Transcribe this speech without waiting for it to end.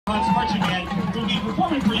Armstrong's marching band will be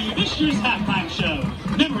performing for you this year's halftime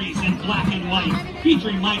show, Memories in Black and White,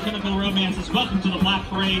 featuring My Chemical Romance's Welcome to the Black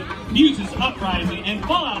Parade, Muse's Uprising, and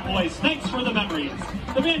Fall Out Boy's Thanks for the Memories.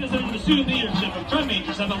 The band is under the student leadership of drum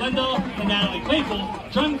majors Emma Lindell and Natalie Claypool,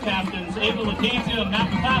 drum captains Ava Latanzia,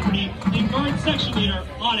 Matt McCafferty, and guard section leader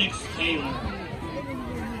Onyx Taylor.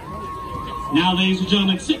 Now, ladies and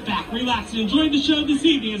gentlemen, sit back, relax, and enjoy the show this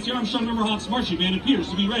evening as the Armstrong Riverhawks marching band appears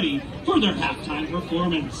to be ready for their halftime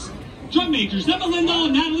performance. Drum majors Emma Lindell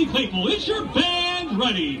and Natalie Claypool, is your band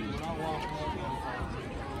ready?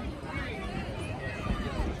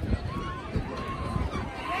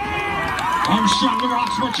 Armstrong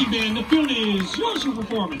Riverhawks marching band, the field is yours for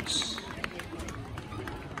performance.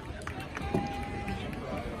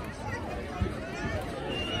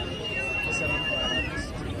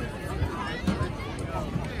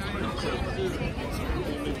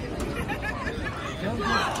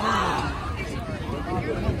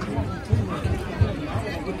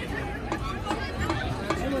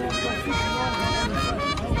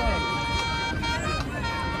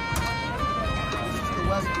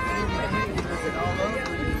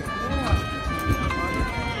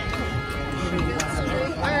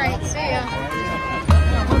 Alright, see ya.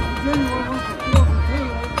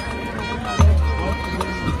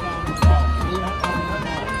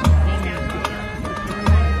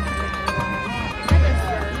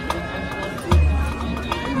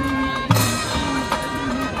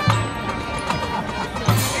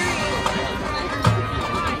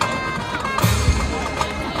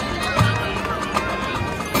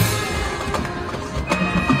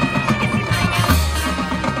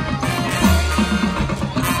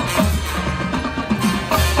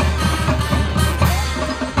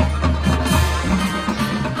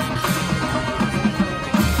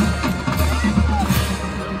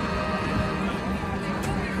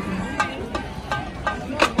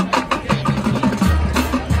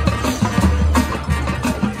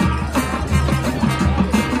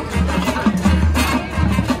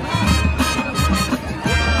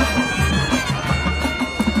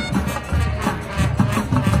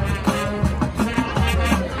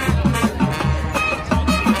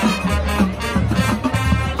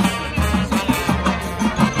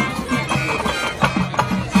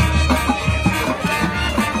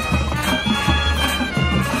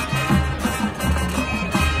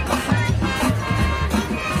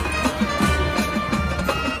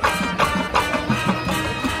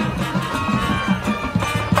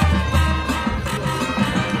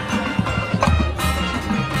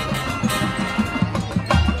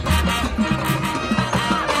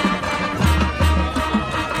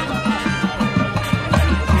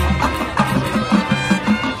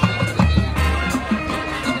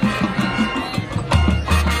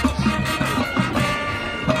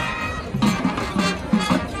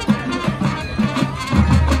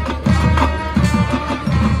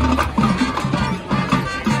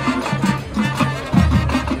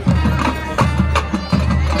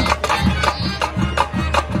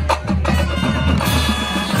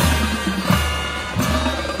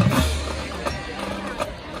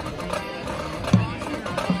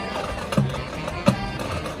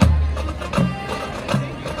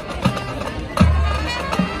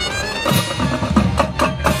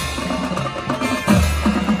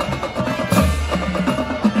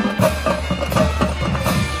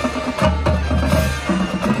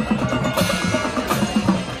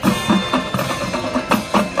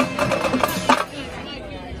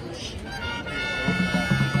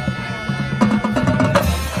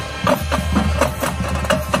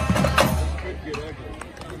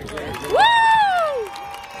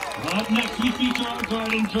 Next, we feature our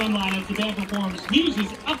guarding drumline as the band performs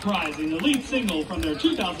Muse's Uprising, the lead single from their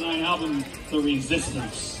 2009 album, The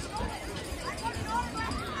Resistance.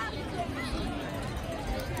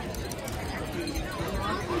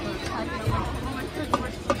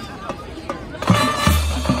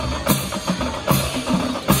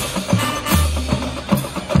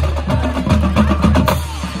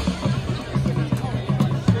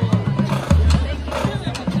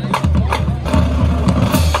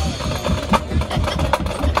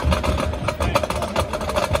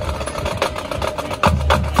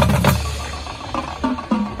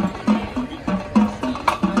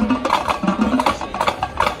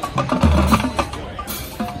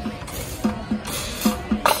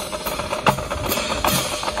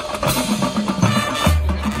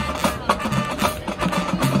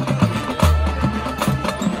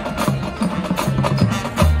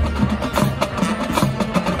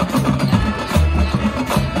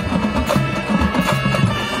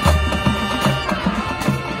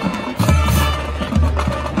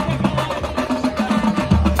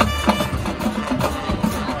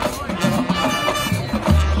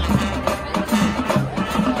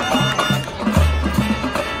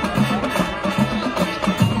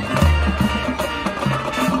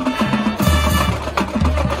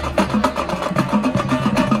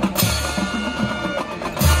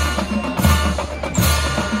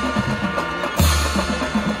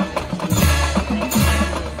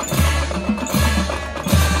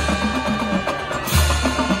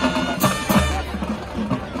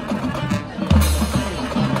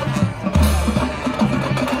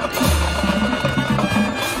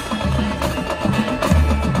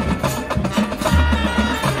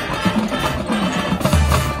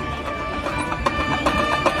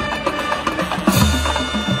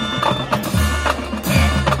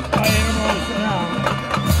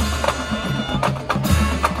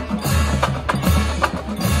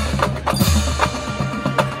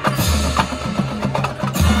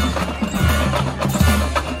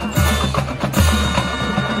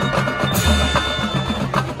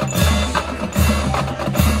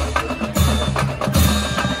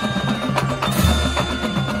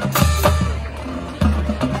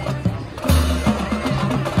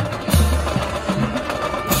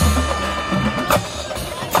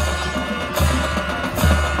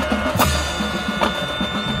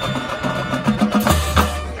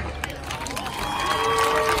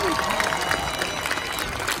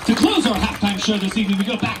 show this evening, we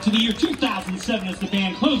go back to the year 2007 as the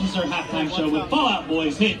band closes their halftime show with Fall Out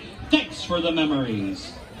Boy's hit, Thanks for the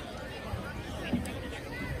Memories.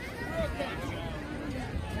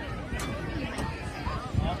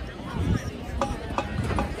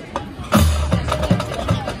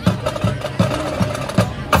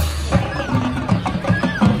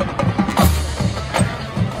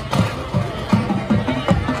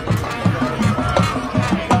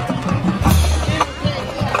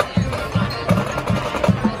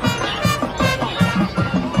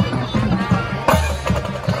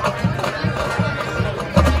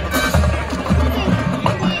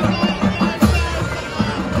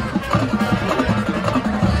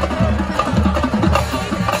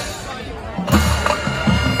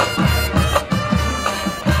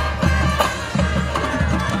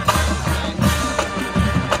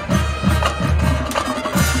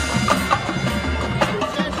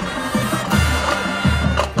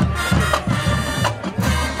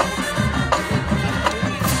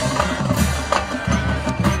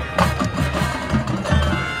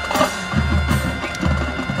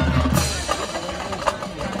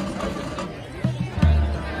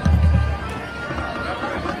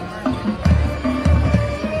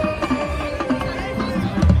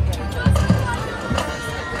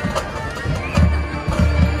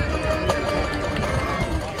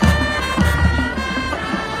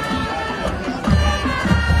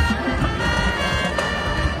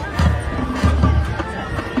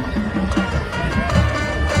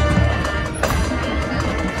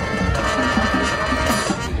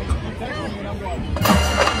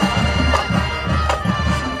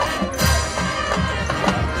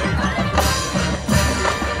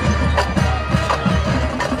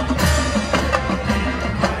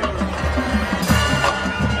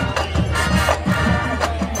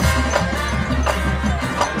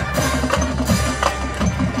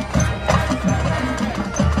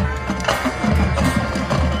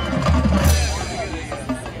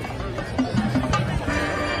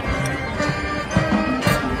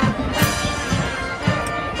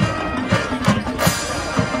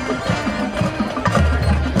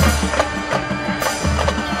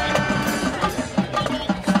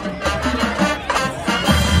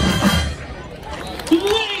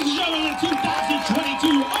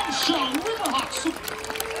 Armstrong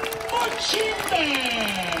Marching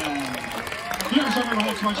Band! The Armstrong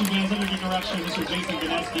Riverhawks Marching Band is under the direction of Mr. Jason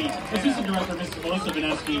Ganeski, Assistant Director Mrs. Melissa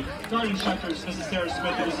Ganeski, Guard Instructors Mrs. Sarah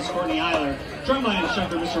Smith and Mrs. Courtney Eiler, Drumline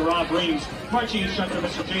Instructor Mr. Rob Reeves, Marching Instructor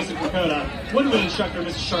Mr. Jason Kokoda, Woodwind Instructor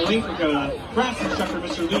Mrs. Charlene Kokoda, Brass Instructor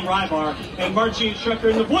Mr. Lee Rybar, and Marching Instructor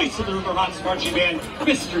and the voice of the Riverhawks Marching Band,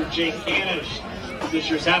 Mr. Jake Hanish. This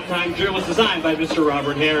year's halftime drill was designed by Mr.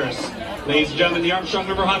 Robert Harris. Ladies and gentlemen, the Armstrong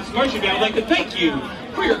Riverhawks Marching Band would like to thank you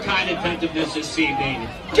for your kind attentiveness this evening.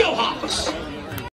 Go Hawks!